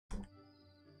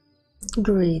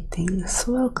Greetings,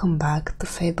 welcome back to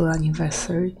Fable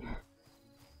Anniversary.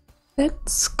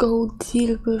 Let's go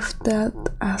deal with that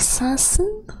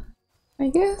assassin, I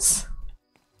guess.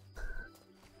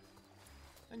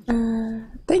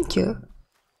 Thank you.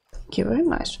 Thank you very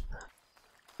much.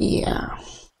 Yeah.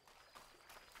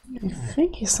 I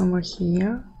think he's somewhere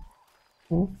here.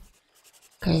 Oh.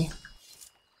 Okay.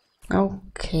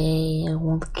 Okay, I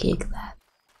won't kick that.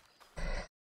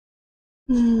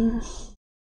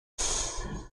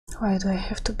 Why do I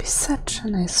have to be such a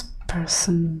nice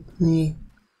person?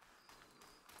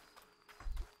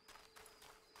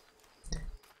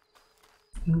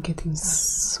 I'm getting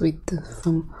sweet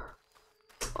from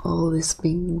all this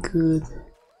being good.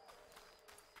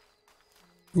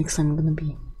 Next time I'm gonna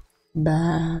be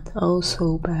bad. Oh,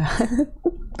 so bad.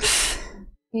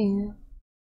 Yeah.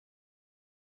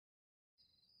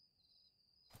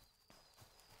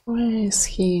 Where is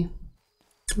he?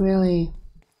 Really?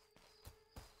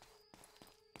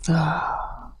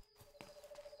 Ah.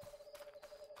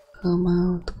 Come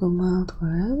out,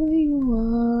 wherever you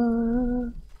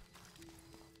are.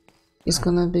 He's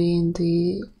gonna be in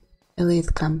the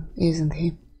elite camp, isn't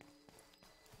he?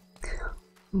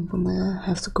 I'm gonna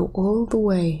have to go all the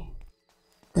way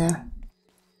there.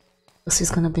 Because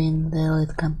he's gonna be in the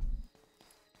elite camp.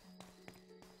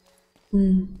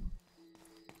 You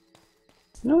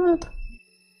know what?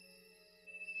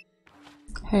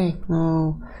 Hey,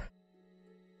 no.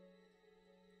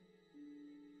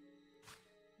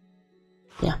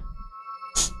 Yeah.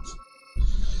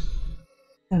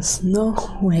 There's no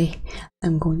way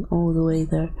I'm going all the way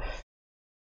there.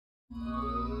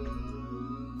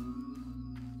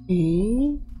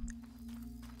 Okay.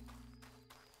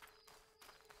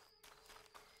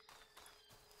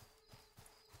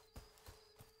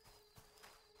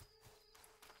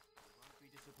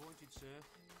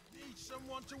 Need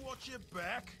someone to watch your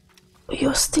back?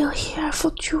 You're still here? I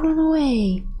thought you ran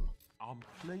away. I'm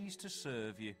pleased to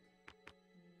serve you.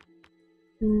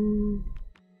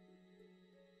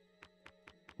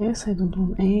 Yes, I don't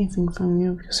want anything from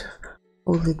you because of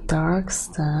all the dark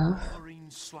stuff.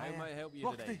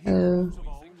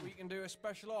 We can do a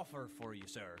special offer for you,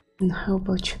 sir. And how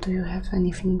about you? Do you have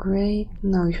anything great?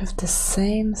 No, you have the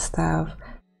same stuff.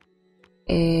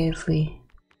 Everyone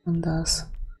does.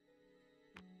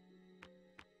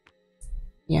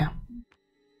 Yeah,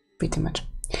 pretty much.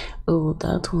 Oh,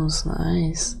 that was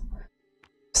nice.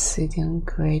 Obsidian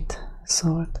great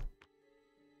sword.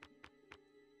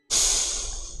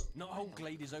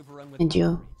 And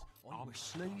you? I'm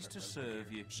pleased to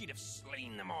serve you. She'd have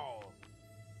slain them all.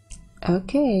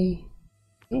 Okay.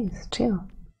 Please, chill.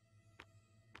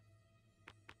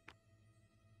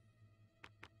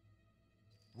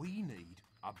 We need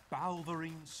a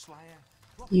Balverine Slayer.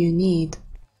 You need.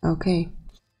 Okay.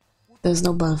 There's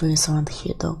no Balverines around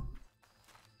here though.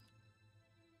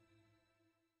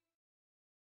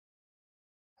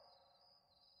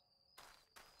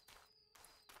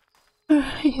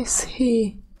 Where is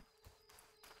he?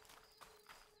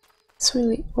 It's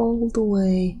really all the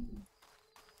way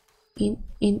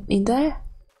in there?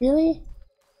 Really?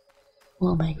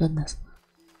 Oh my goodness.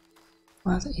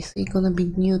 What is he gonna be,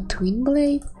 new Twin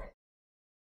Blade?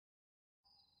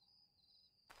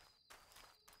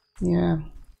 Yeah.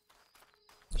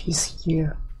 He's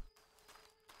here.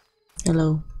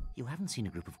 Hello. You haven't seen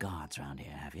a group of guards around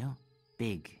here, have you?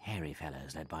 Big, hairy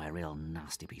fellows led by a real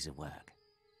nasty piece of work.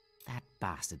 That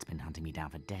bastard's been hunting me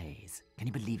down for days. Can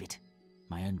you believe it?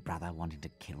 My own brother wanting to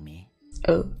kill me.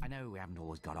 Oh. I know we haven't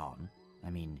always got on.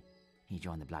 I mean, he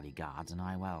joined the bloody guards and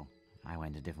I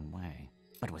went a different way.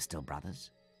 But we're still brothers.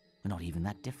 We're not even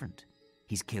that different.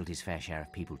 He's killed his fair share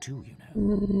of people too, you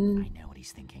know. I know what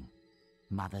he's thinking.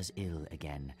 Mother's ill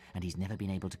again, and he's never been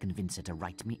able to convince her to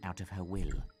write me out of her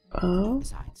will. Oh.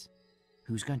 Besides,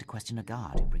 who's going to question a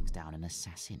guard who brings down an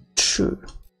assassin? True.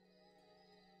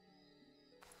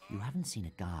 You haven't seen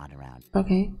a guard around.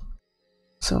 Okay.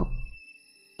 So,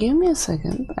 give me a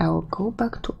second. I will go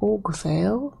back to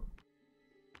Oakvale.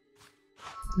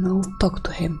 And I'll talk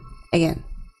to him again.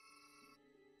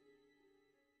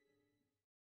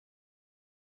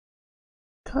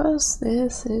 Because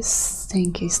this is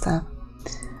stinky stuff.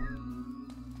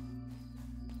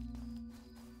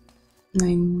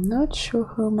 I'm not sure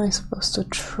who am I supposed to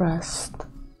trust.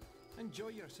 Enjoy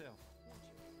yourself.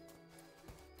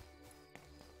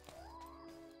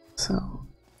 So,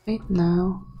 right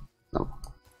now, no,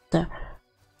 there.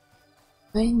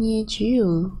 I need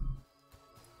you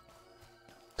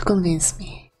to convince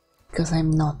me, because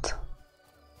I'm not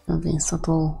convinced at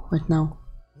all right now.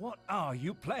 What are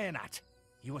you playing at?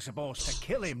 You were supposed to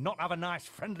kill him, not have a nice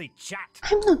friendly chat.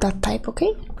 I'm not that type,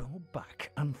 okay? Go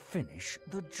back and finish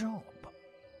the job.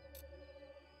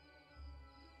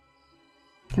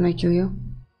 Can I kill you?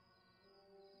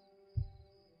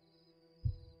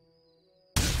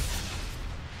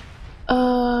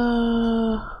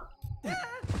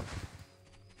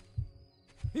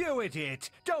 You idiot!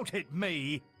 Don't hit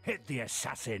me! Hit the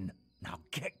assassin! Now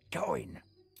get going!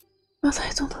 But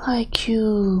I don't like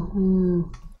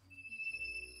you.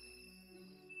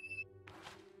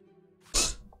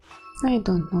 I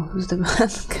don't know who's the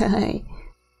bad guy.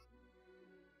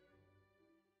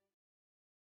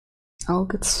 I'll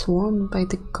get swarmed by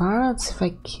the guards if I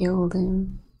kill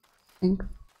them, I think.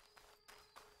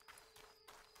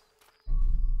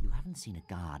 You haven't seen a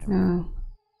guard. No.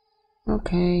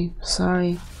 Okay,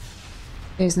 sorry.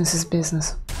 Business is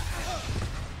business.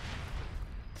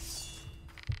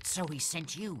 So he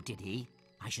sent you, did he?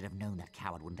 I should have known that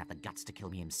coward wouldn't have the guts to kill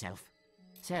me himself.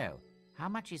 So, how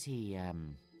much is he,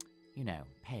 you know,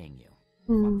 paying you?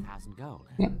 1,000 gold?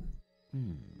 Huh? Yep.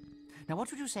 Now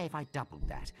what would you say if I doubled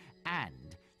that,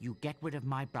 and you get rid of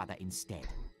my brother instead?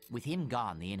 With him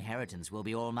gone, the inheritance will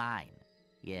be all mine.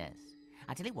 Yes.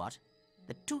 I tell you what,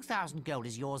 the 2,000 gold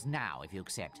is yours now, if you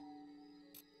accept.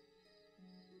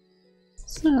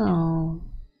 So...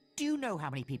 Do you know how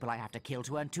many people I have to kill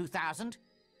to earn 2,000?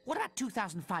 What about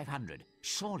 2,500?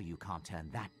 Surely you can't turn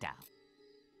that down.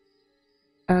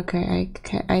 Okay,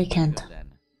 I can't. Good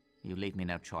then. You leave me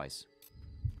no choice.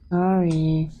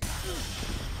 Sorry.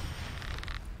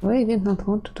 Well, I did not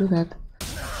want to do that.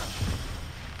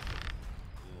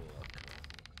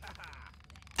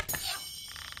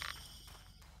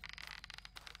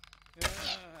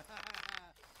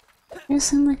 You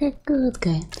seem like a good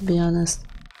guy, to be honest.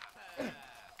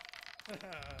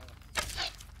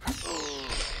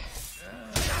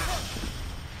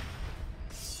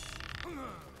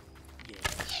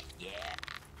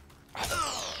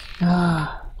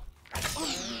 Ah,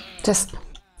 just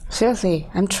seriously,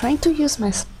 I'm trying to use my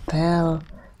spell.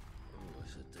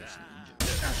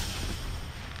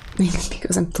 Maybe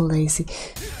because I'm too lazy.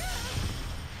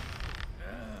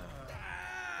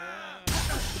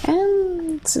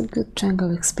 And it's a good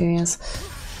jungle experience.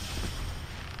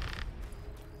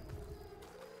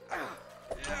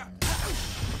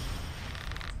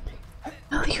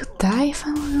 Will you die,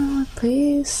 Fable,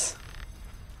 please?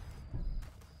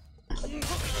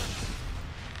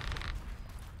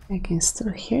 I can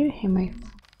still hear him, I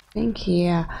think,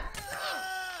 yeah.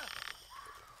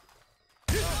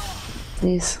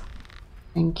 Please.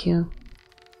 Thank you.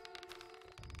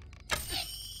 I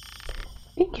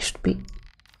think you should be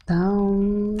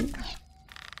down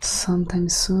sometime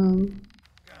soon.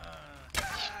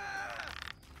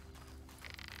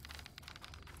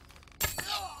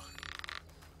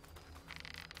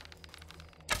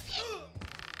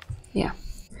 Yeah.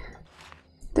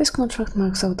 This contract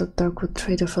marks out the Darkwood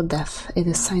trader for death. It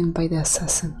is signed by the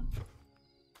assassin.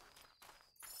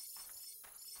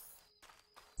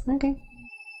 Okay.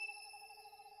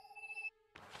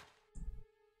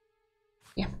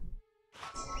 Yeah.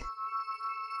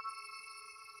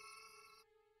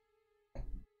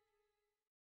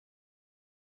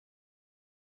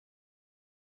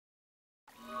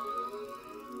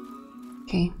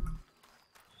 Okay.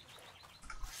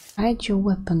 Hide your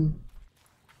weapon.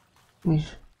 Wait.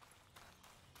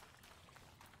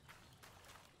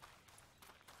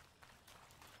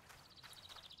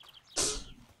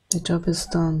 The job is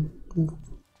done.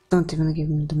 Don't even give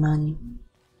me the money.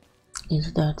 It's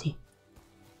dirty.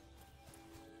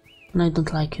 And I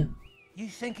don't like you. You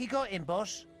think he got him,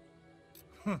 boss?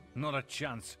 Not a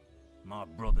chance. My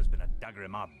brother's been a dagger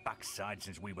in my backside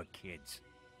since we were kids.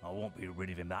 I won't be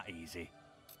rid of him that easy.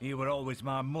 He were always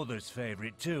my mother's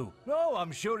favourite too. Oh,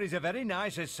 I'm sure he's a very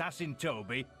nice assassin,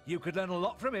 Toby. You could learn a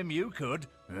lot from him, you could.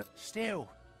 Still,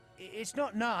 it's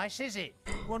not nice, is it?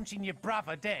 Wanting your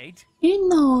brother dead. He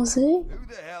knows it. Who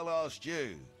the hell asked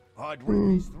you? I'd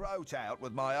rip his throat out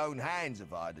with my own hands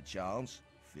if I had a chance.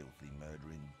 Filthy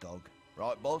murdering dog.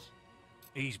 Right, boss?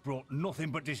 He's brought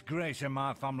nothing but disgrace in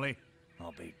my family.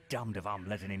 I'll be damned if I'm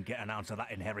letting him get an ounce of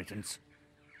that inheritance.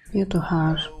 You're too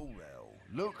harsh. Oh, well.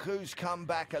 Look who's come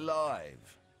back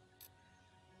alive.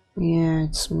 Yeah,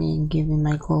 it's me giving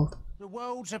my gold. The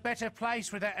world's a better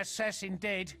place with that assassin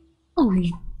dead. Oh,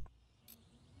 you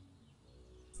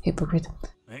hypocrite.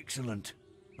 Excellent.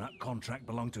 That contract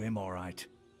belonged to him, all right.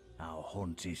 Our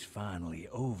hunt is finally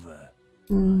over.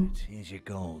 Right, here's your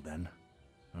gold, then.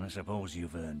 And I suppose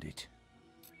you've earned it.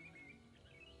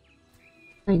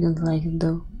 I don't like it,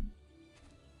 though.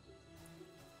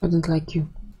 I don't like you.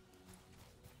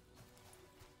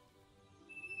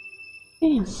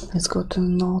 Okay, let's go to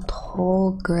North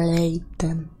Hall. Great,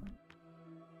 then.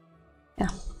 Yeah.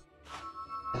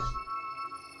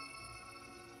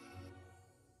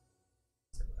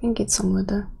 think it's somewhere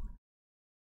there.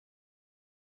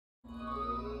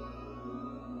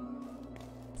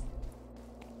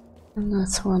 And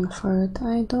let's run for it.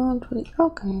 I don't really...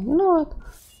 Okay, you know what?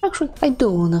 Actually, I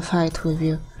do wanna fight with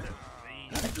you.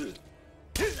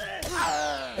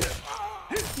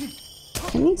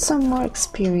 I need some more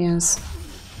experience.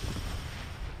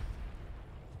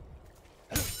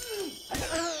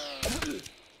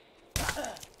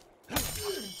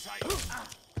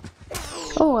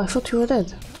 Oh, I thought you were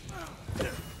dead.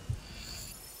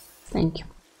 Thank you.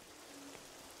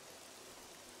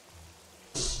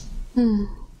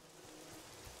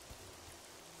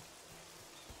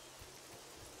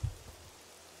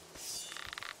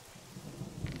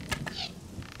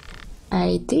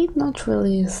 I did not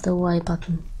release the Y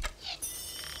button.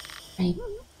 I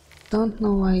don't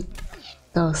know why it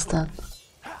does that.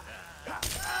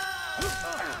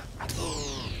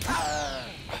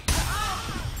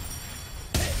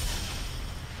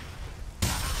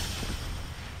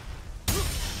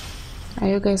 Are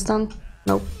you guys done?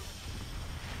 Nope.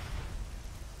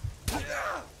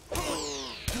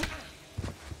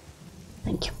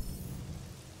 Thank you.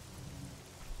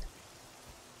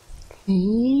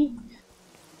 Okay.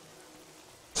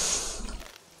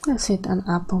 Let's hit an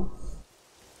apple.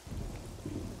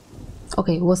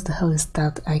 Okay, what the hell is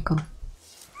that icon?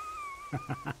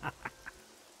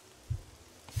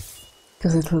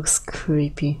 Because it looks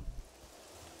creepy.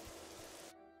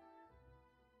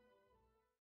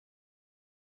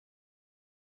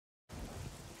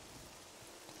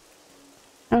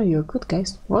 Oh, you're good,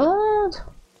 guys. What?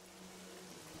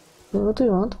 What do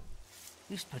you want?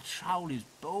 This patrol is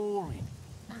boring.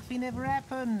 Nothing ever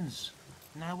happens.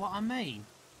 Know what I mean?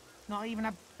 Not even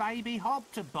a baby hob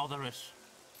to bother us.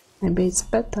 Maybe it's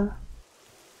better.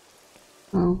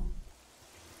 Oh.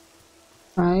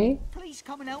 Hi. Please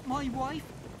come and help my wife.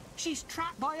 She's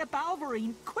trapped by a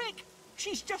Balverine. Quick!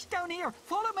 She's just down here.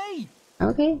 Follow me.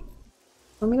 Okay.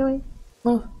 Show me the way.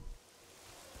 Oh.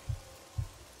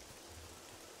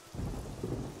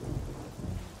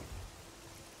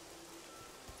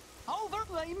 Over,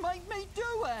 they make me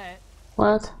do it.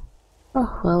 What?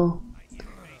 Oh well.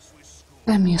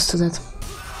 I'm used to that.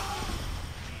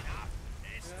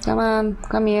 Come on,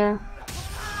 come here.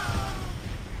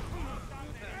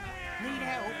 Need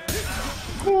help?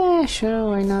 Yeah, sure,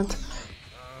 why not?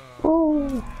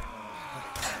 Oh.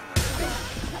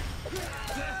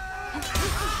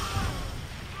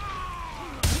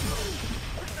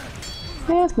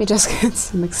 Let me just get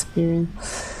some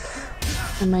experience.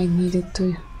 I might need it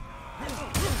to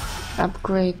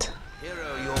upgrade.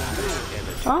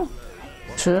 Oh,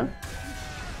 sure.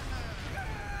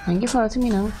 Thank you for letting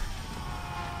me know.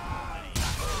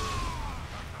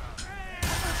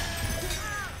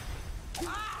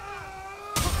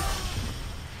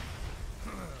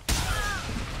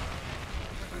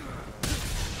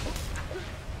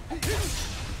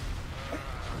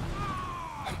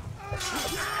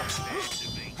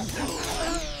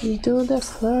 Do the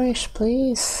flourish,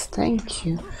 please. Thank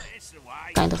you.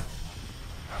 Kind of.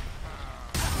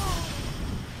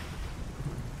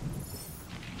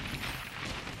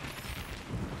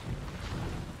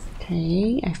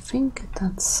 Okay, I think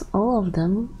that's all of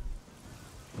them.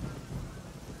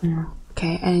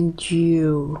 Okay, and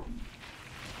you.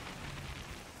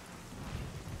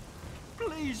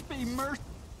 Please be merciful.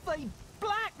 They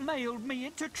blackmailed me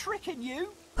into tricking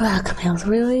you. Blackmailed,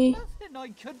 really? Nothing I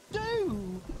could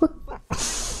do. What?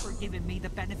 For giving me the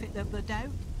benefit of the doubt.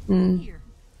 Here,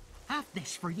 have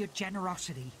this for your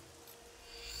generosity.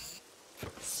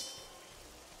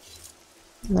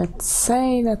 Let's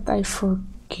say that I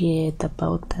forget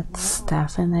about that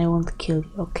stuff and I won't kill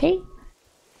you, okay?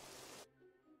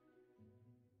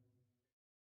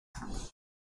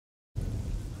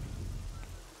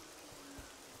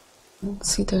 Let's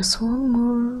see, there's one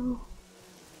more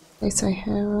place I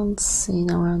haven't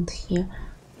seen around here.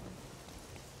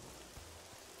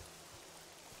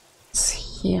 It's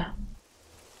here.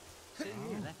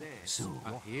 So,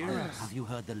 have you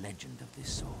heard the legend of this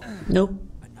sword? Nope.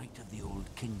 A knight of the old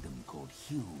kingdom called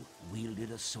Hugh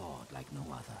wielded a sword like no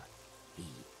other. He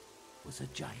was a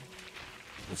giant.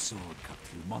 The sword cut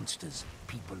through monsters,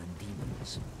 people and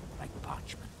demons, like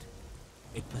parchment.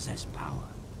 It possessed power,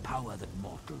 power that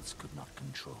mortals could not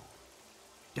control.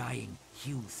 Dying,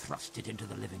 Hugh thrust it into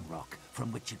the living rock,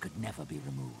 from which it could never be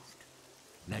removed.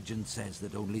 Legend says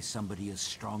that only somebody as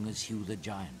strong as Hugh the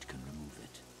Giant can remove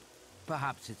it.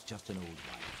 Perhaps it's just an old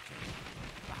wives' tale.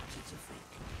 Perhaps it's a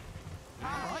fake.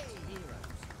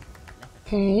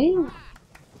 Okay.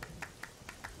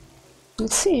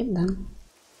 Let's see it then.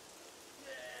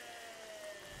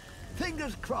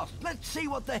 Fingers crossed. Let's see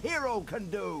what the hero can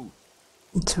do.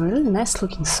 It's a really nice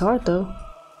looking sword though.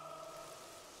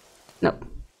 No.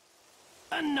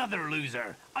 Another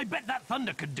loser. I bet that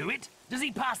Thunder could do it. Does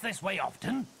he pass this way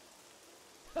often?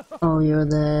 Oh, you're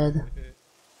dead.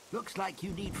 Looks like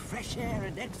you need fresh air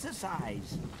and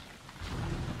exercise.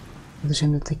 The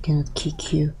shame that I cannot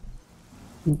kick you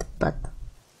in the butt.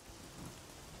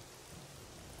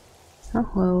 Oh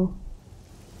well.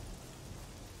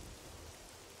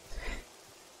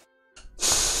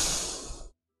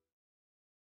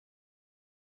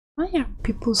 Why are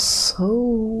people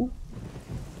so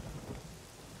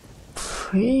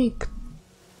freaked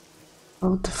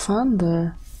out the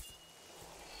thunder?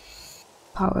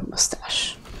 Power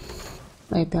mustache.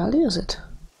 Maybe I'll use it.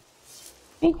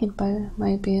 I think it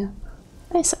might be a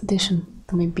nice addition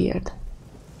to my beard.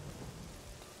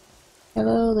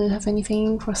 Hello, do you have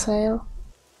anything for sale?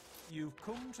 You've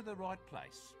come to the right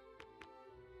place.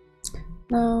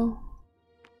 No,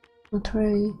 not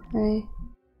really. Hey.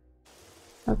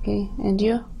 Okay, and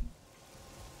you?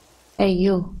 Hey,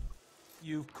 you.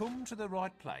 You've come to the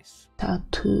right place.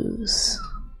 Tattoos.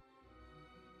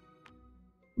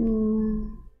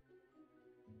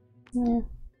 Yeah.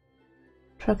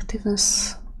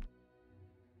 Attractiveness.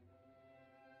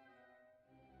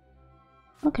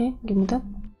 Okay, give me that.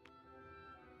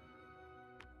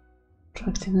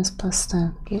 Attractiveness plus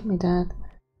 10. Give me that.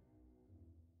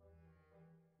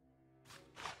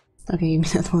 Okay, give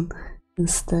me that one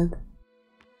instead.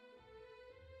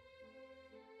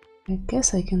 I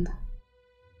guess I can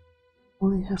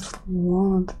only have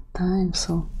one at a time,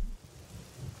 so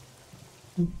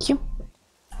thank you.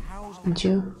 And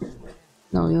you?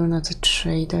 No, you're not a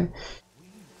trader.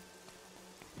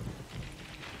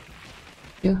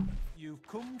 You? You've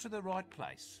come to the right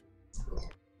place.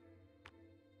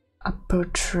 Upper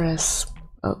dress.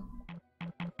 Oh.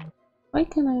 Why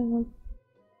can I not?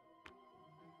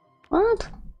 What?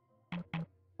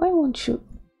 Why won't you?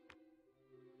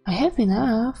 I have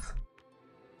enough.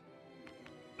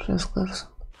 Dress gloves.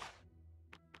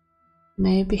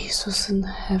 Maybe he doesn't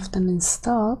have them in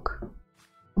stock.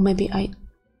 Or maybe I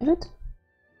have it?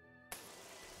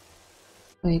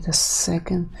 Wait a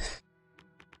second.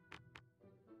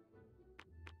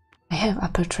 I have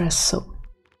upper dress, so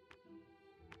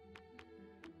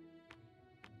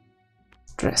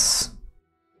dress.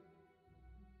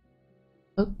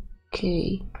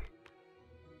 Okay.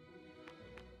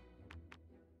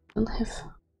 Don't have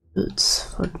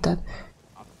boots for that.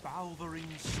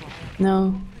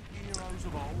 No.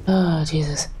 Oh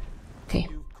Jesus. Okay.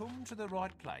 You've come to the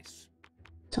right place.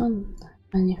 Don't have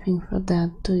anything for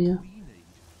that, do you?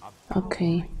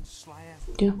 Okay.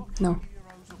 Do you? No.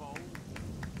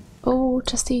 Oh,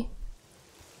 Chesty.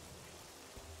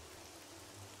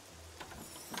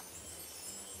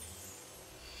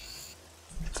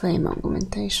 Flame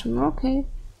augmentation, okay.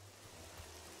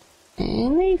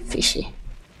 And a fishy.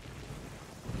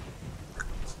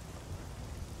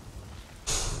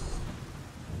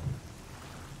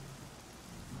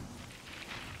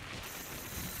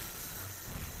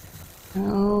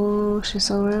 Oh,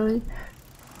 she's already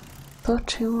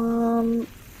touching one.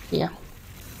 Yeah.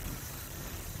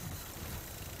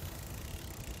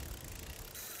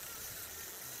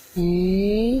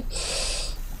 Hey.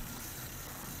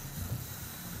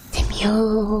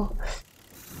 Demio.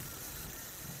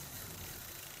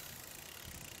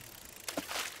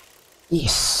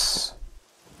 Yes.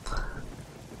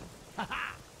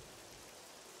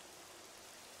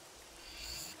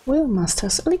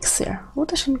 Wheelmaster's elixir.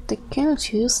 What a shame they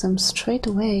cannot use them straight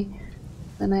away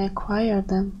when I acquire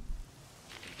them.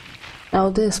 Now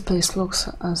this place looks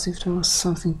as if there was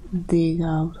something dig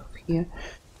out of here.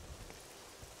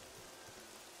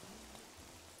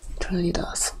 It really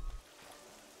does.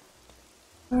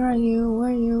 Where are you?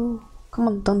 Where are you? Come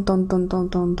on,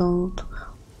 don't.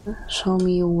 Show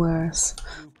me your wares.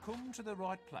 You've come to the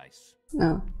right place.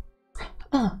 No.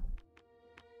 Ah.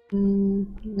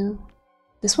 No.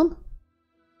 This one?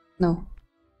 No.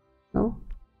 No.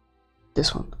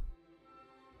 This one.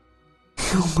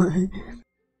 Oh my.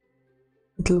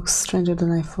 It looks stranger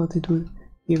than I thought it would.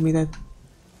 Give me that.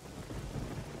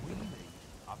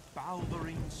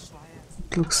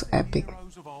 It looks epic.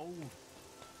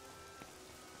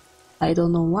 I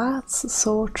don't know what's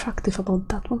so attractive about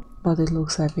that one, but it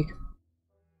looks epic.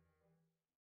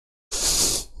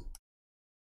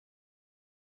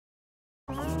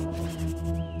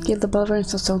 Kill the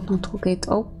Balverins to don't duplicate.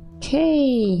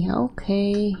 Okay.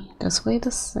 Just wait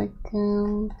a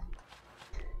second.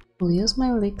 We'll use my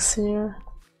elixir.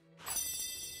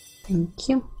 Thank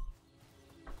you.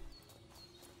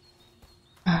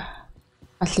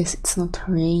 At least it's not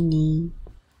raining.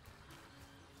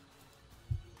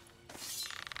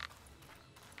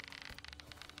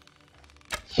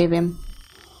 Save him.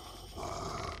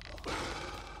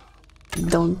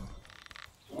 Don't.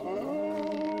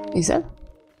 Is that?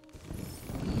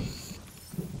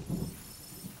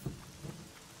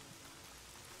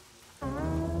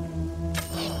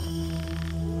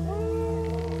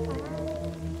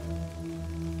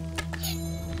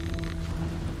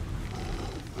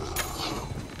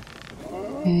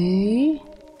 Okay.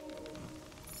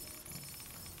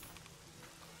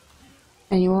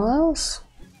 Anyone else?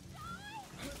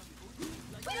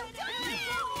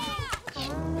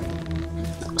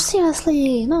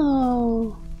 Seriously,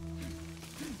 no.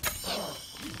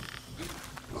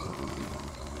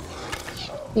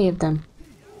 Leave them.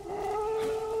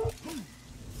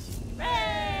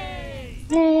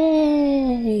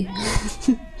 Yay! I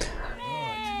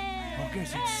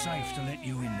guess it's safe to let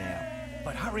you in now.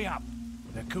 But hurry up.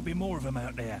 There could be more of them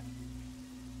out there.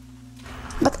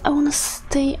 But I wanna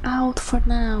stay out for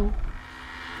now.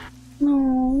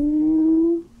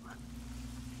 No.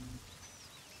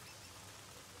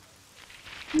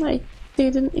 I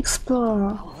didn't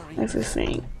explore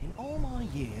everything. In all my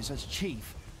years as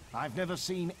chief, I've never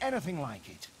seen anything like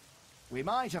it. We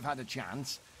might have had a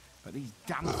chance, but these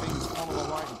damn things follow a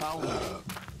white Baldur.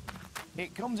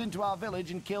 It comes into our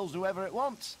village and kills whoever it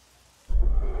wants.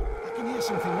 I can hear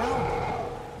something now.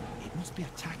 It must be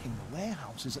attacking the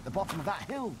warehouses at the bottom of that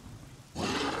hill.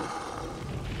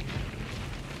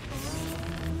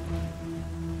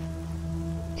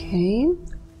 Okay.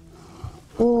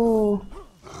 Oh.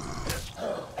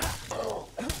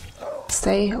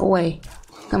 Stay away.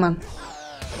 Come on.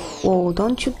 Whoa,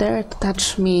 don't you dare to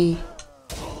touch me.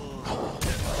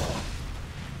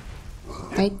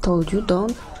 I told you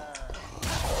don't.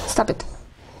 Stop it.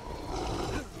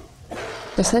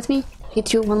 Just let me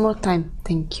hit you one more time.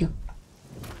 Thank you.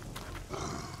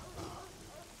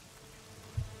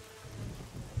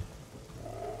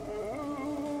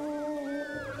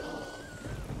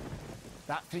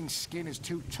 That thing's skin is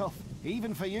too tough,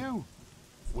 even for you.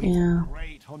 Yeah. A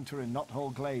great hunter in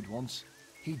Knothole Glade once.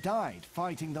 He died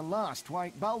fighting the last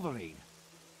white Balverine.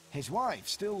 His wife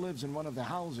still lives in one of the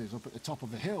houses up at the top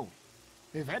of the hill.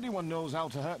 If anyone knows how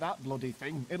to hurt that bloody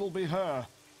thing, it'll be her.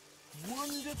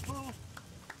 Wonderful.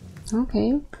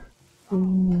 Okay.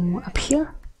 Up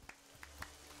here?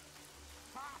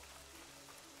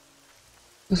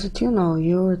 Is it you? No,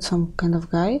 you're some kind of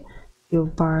guy. You're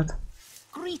bard.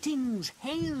 Greetings,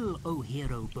 hail, O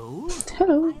hero bold.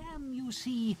 Hello. I am, you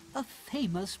see, a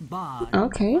famous bard.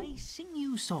 Okay. I sing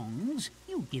you songs,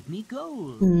 you give me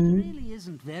gold. It really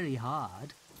isn't very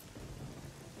hard.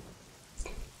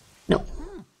 No.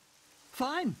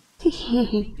 Fine.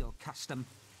 Read your custom.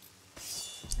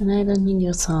 And I don't need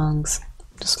your songs.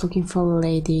 Just looking for a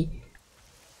lady.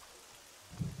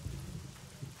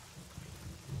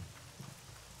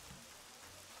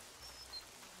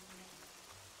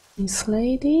 Miss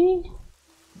Lady?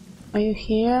 Are you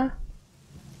here?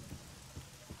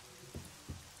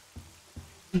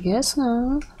 I guess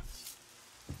not.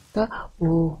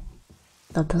 Oh,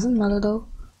 that doesn't matter though.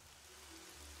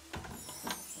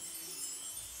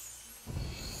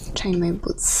 Chain my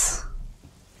boots.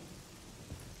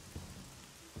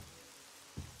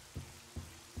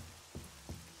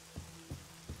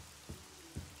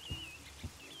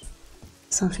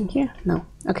 Something here? No.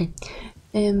 Okay.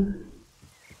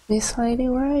 Miss Lady,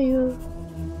 where are you?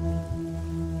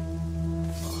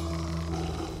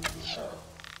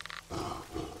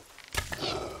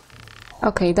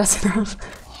 Okay, that's enough.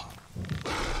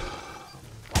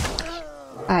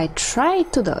 I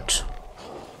tried to dodge.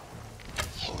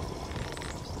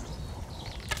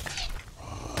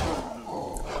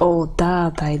 Oh,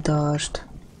 that I dodged.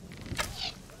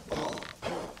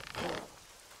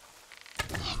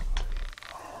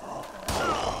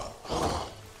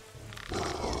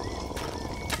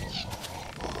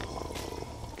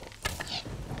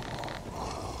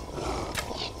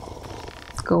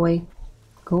 Go away.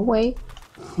 Go away.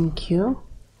 Thank you.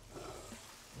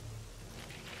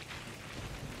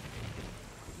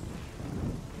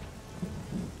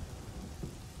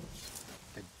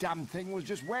 The damn thing was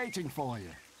just waiting for you.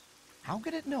 How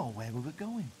could it know where we were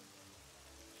going?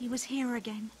 He was here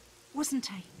again, wasn't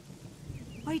he?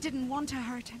 I didn't want to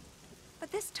hurt him,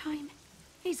 but this time,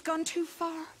 he's gone too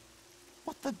far.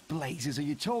 What the blazes are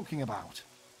you talking about?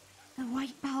 The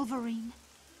white Balverine.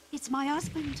 It's my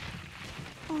husband.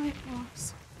 Or it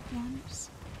was, once.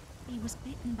 He was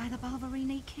bitten by the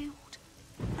Balverine he killed.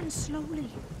 And slowly,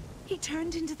 he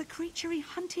turned into the creature he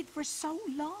hunted for so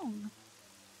long.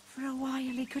 For a while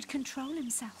he could control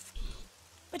himself.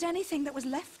 But anything that was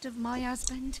left of my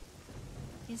husband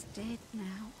is dead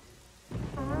now.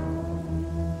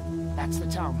 That's the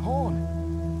town horn.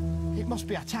 It must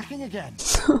be attacking again.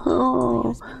 My Oh,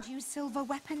 husband used silver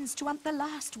weapons to hunt the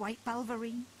last white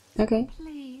Balverine. okay.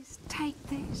 Please take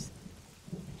this.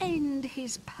 End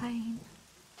his pain.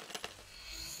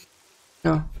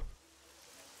 Oh.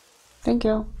 Thank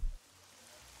you.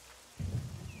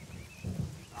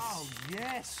 Oh,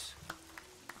 yes.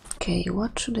 Okay,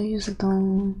 what should I use it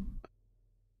on?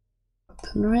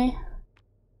 Ray?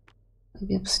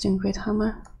 Maybe obsidian great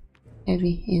hammer?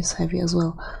 Heavy is heavy as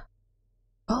well.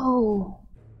 Oh,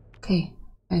 okay.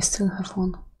 I still have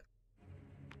one.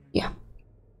 Yeah.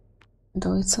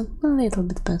 Though it's a little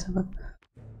bit better, but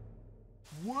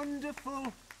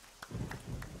Wonderful.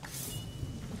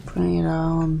 bring it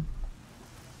on.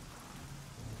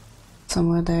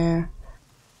 Somewhere there.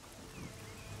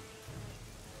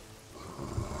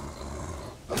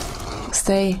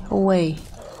 Stay away.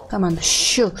 Come on,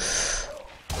 shoot.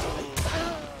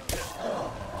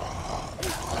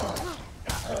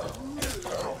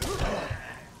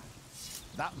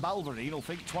 That Balverine will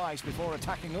think twice before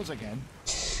attacking us again.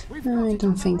 We've I got it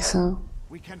don't under think wrap. so.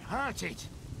 We can hurt it.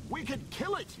 We can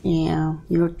kill it. Yeah,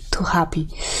 you're too happy.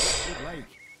 Good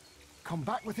lake. Come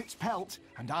back with its pelt,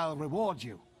 and I'll reward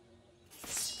you.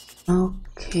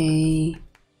 Okay.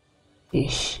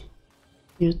 Ish.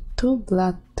 You're too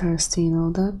bloodthirsty, you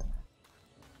know that?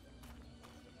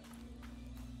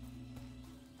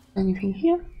 Anything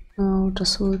here? No,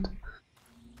 just wood.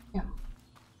 Yeah.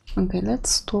 Okay,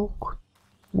 let's talk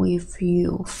with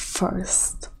you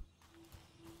first.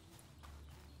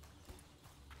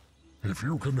 If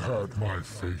you can hurt my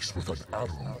face with an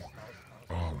arrow,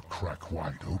 I'll crack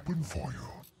wide open for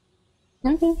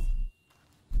you. Okay.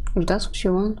 If that's what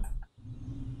you want.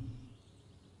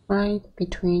 Right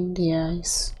between the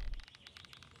eyes.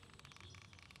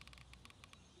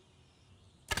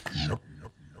 Yep,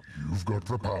 you've got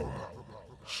the power.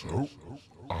 So,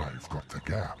 I've got the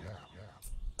gap.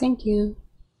 Thank you.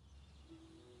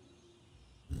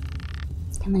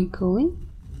 Can I go in?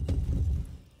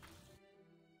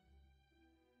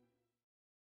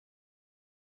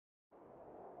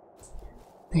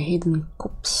 The hidden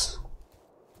cups.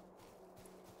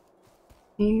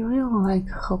 I really like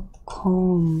how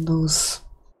calm those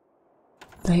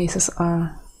places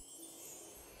are.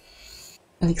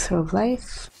 Elixir of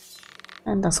life,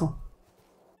 and that's all.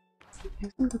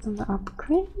 Isn't that an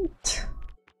upgrade?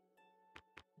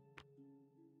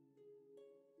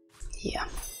 Yeah.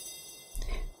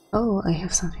 Oh, I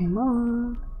have something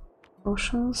more.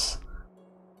 Potions.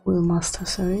 Will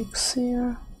Master's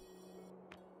Elixir.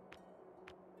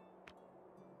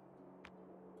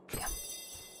 Yeah.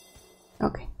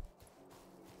 Okay.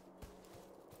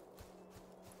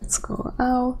 Let's go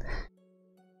out.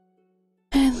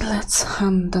 And let's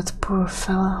hunt that poor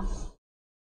fella.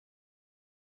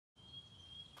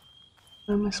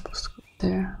 Where am I supposed to go?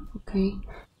 There. Okay.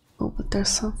 Oh, but there's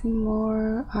something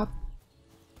more up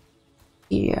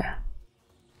here.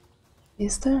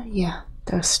 Is there? Yeah,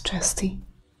 there's Chesty.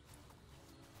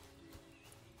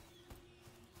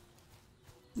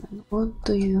 And what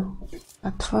do you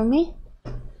got for me?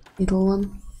 Little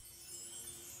one.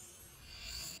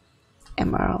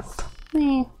 Emerald.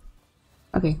 Eh.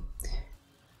 Okay.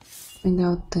 Bring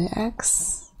out the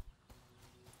axe.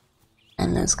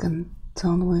 And let's get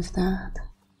done with that.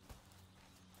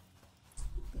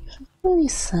 It's really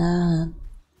sad.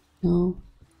 No.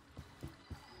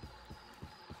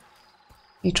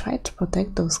 He tried to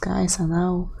protect those guys and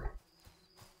now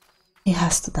he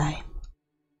has to die.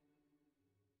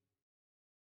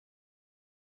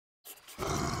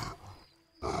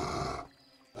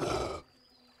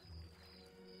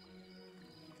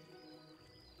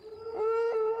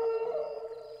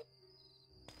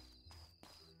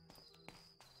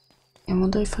 I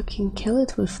wonder if I can kill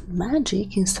it with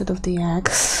magic instead of the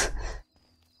axe.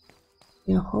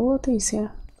 Be a whole lot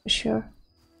easier, for sure.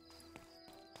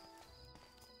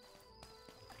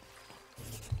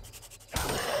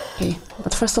 Okay,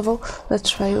 but first of all, let's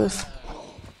try with...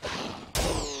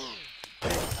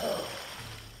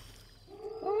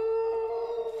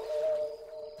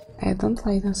 I don't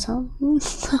like that sound.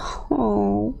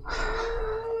 Oh,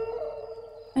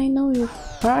 I know you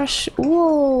brush.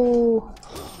 Whoa,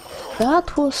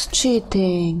 that was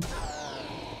cheating.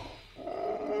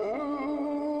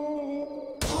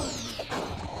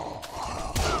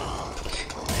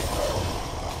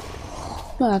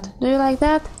 What? Do you like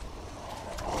that?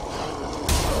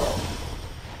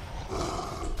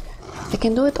 I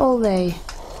can do it all day.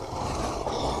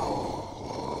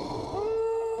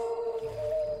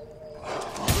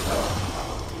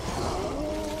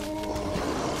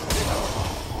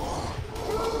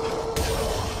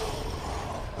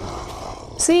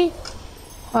 See?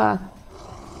 What?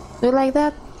 Do you like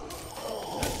that?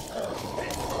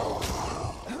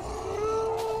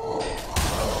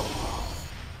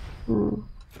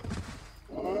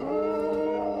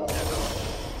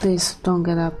 Please don't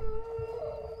get up.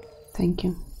 Thank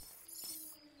you.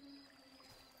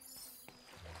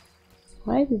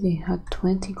 Why did he have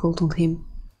 20 gold on him?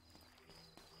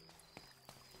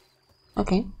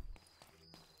 Okay.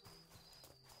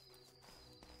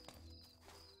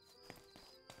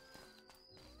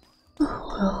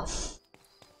 Oh well.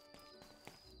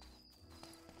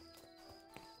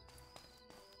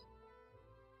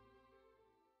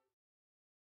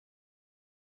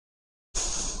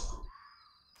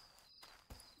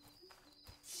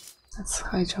 Let's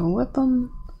hide your weapon.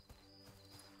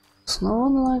 So no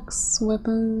one likes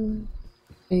weapon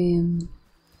in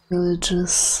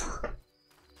villages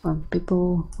or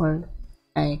people where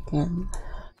I can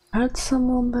hurt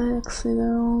someone by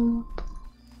accident.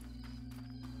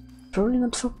 Surely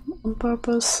not on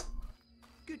purpose.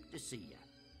 Good to see you.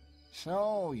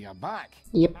 So, you're back?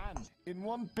 Yep. And in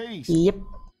one piece? Yep.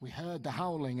 We heard the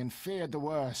howling and feared the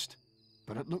worst,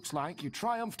 but it looks like you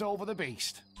triumphed over the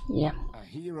beast. Yeah. A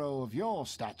hero of your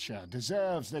stature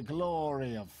deserves the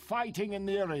glory of fighting in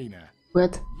the arena.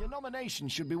 What? Your nomination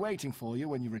should be waiting for you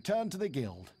when you return to the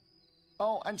guild.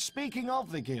 Oh, and speaking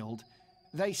of the guild,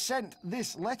 they sent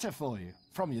this letter for you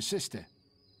from your sister.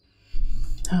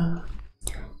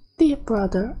 Dear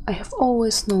brother, I have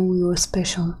always known you were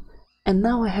special, and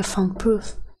now I have found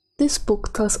proof. This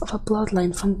book tells of a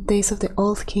bloodline from the days of the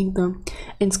Old Kingdom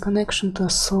and its connection to a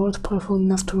sword powerful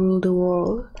enough to rule the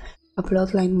world. A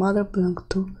bloodline Mother belonged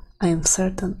to, I am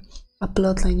certain. A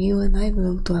bloodline you and I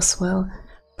belong to as well.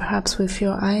 Perhaps with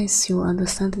your eyes you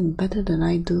understand it better than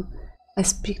I do. I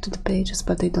speak to the pages,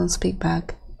 but they don't speak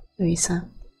back. Teresa.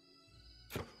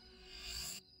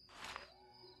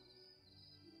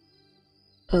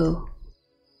 Oh.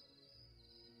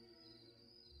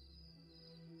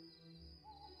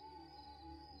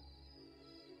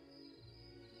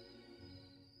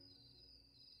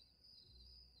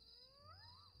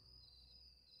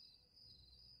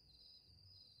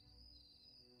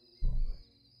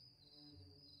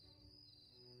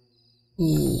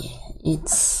 Yeah,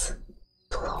 it's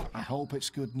too long. I hope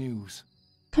it's good news.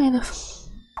 Kind of.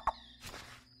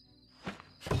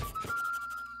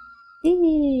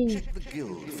 Check the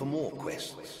guild for more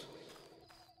quests.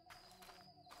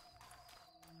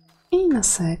 In a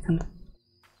second.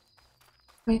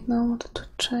 Right now I wanted to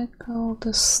check out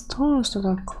the stores that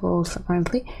are closed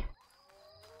apparently.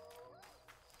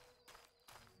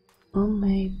 Or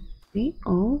maybe,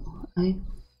 oh, I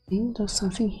think there's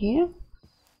something here.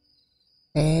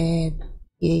 Bed.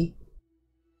 Yay.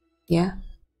 Yeah,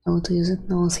 I want to use it,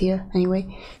 no one's here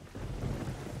anyway.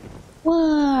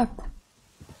 What?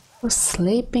 We're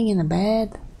sleeping in a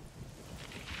bed?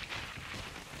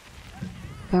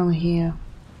 Come here.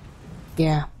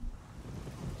 Yeah.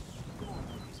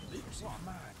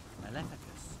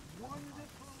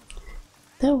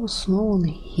 There was no one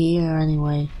here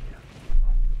anyway.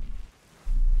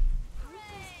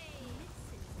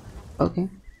 Okay.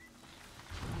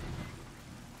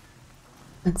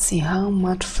 Let's see how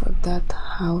much for that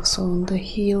house on the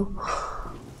hill.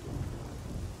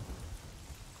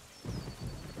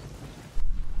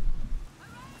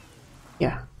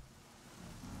 Yeah.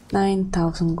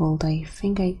 9,000 gold. I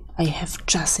think I have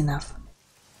just enough.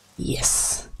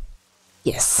 Yes.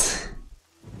 Yes.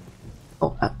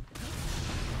 Oh,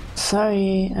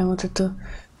 sorry, I wanted to...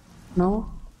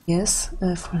 No? Yes,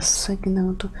 for a second I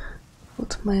want to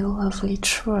put my lovely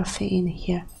trophy in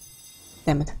here.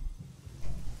 Damn it.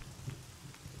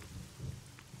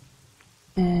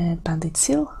 Bandit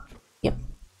seal? Yep.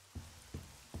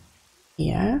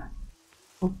 Here.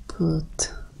 We'll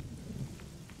put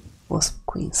Wasp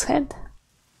Queen's head.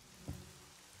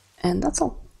 And that's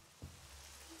all.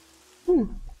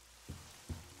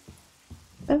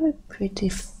 Very pretty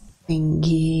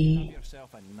thingy.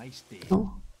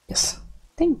 Oh, yes.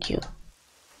 Thank you.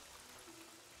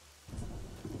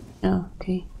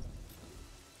 Okay.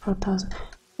 4,000.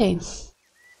 Hey.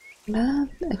 But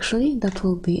actually that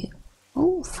will be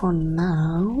all for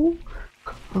now.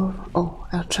 Oh,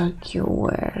 I'll check your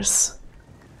wares.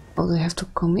 Oh, do I have to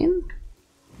come in?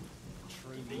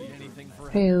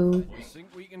 Hey.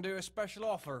 Think we can do a special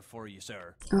offer for you,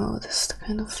 sir? Oh, this is the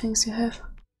kind of things you have.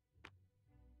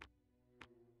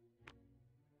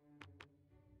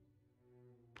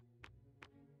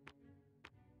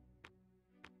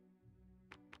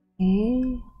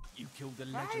 Hey. You killed the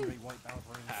legendary White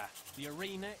Balverine. The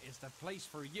arena is the place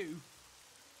for you.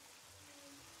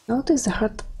 Notice the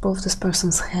heart above this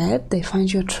person's head. They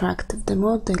find you attractive. The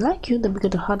more they like you, the bigger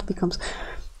the heart becomes.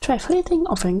 Try flirting,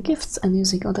 offering gifts, and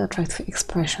using other attractive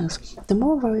expressions. The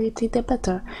more variety, the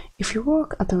better. If you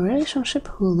work at a relationship,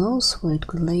 who knows where it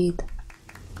could lead.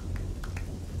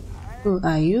 Who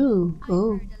are you?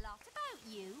 Oh,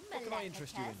 What can I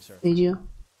interest you in, sir? did you?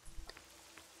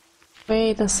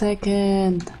 Wait a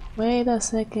second. Wait a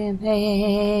second.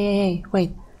 Hey.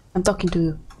 Wait, I'm talking to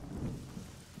you.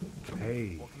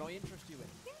 Hey. What can I interest you in?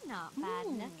 You're not bad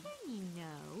looking, you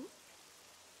know.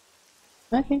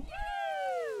 Okay.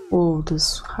 Oh,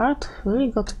 this heart really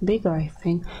got bigger, I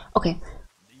think. Okay,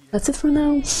 that's it for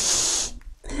now.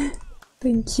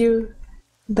 Thank you.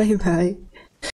 Bye bye.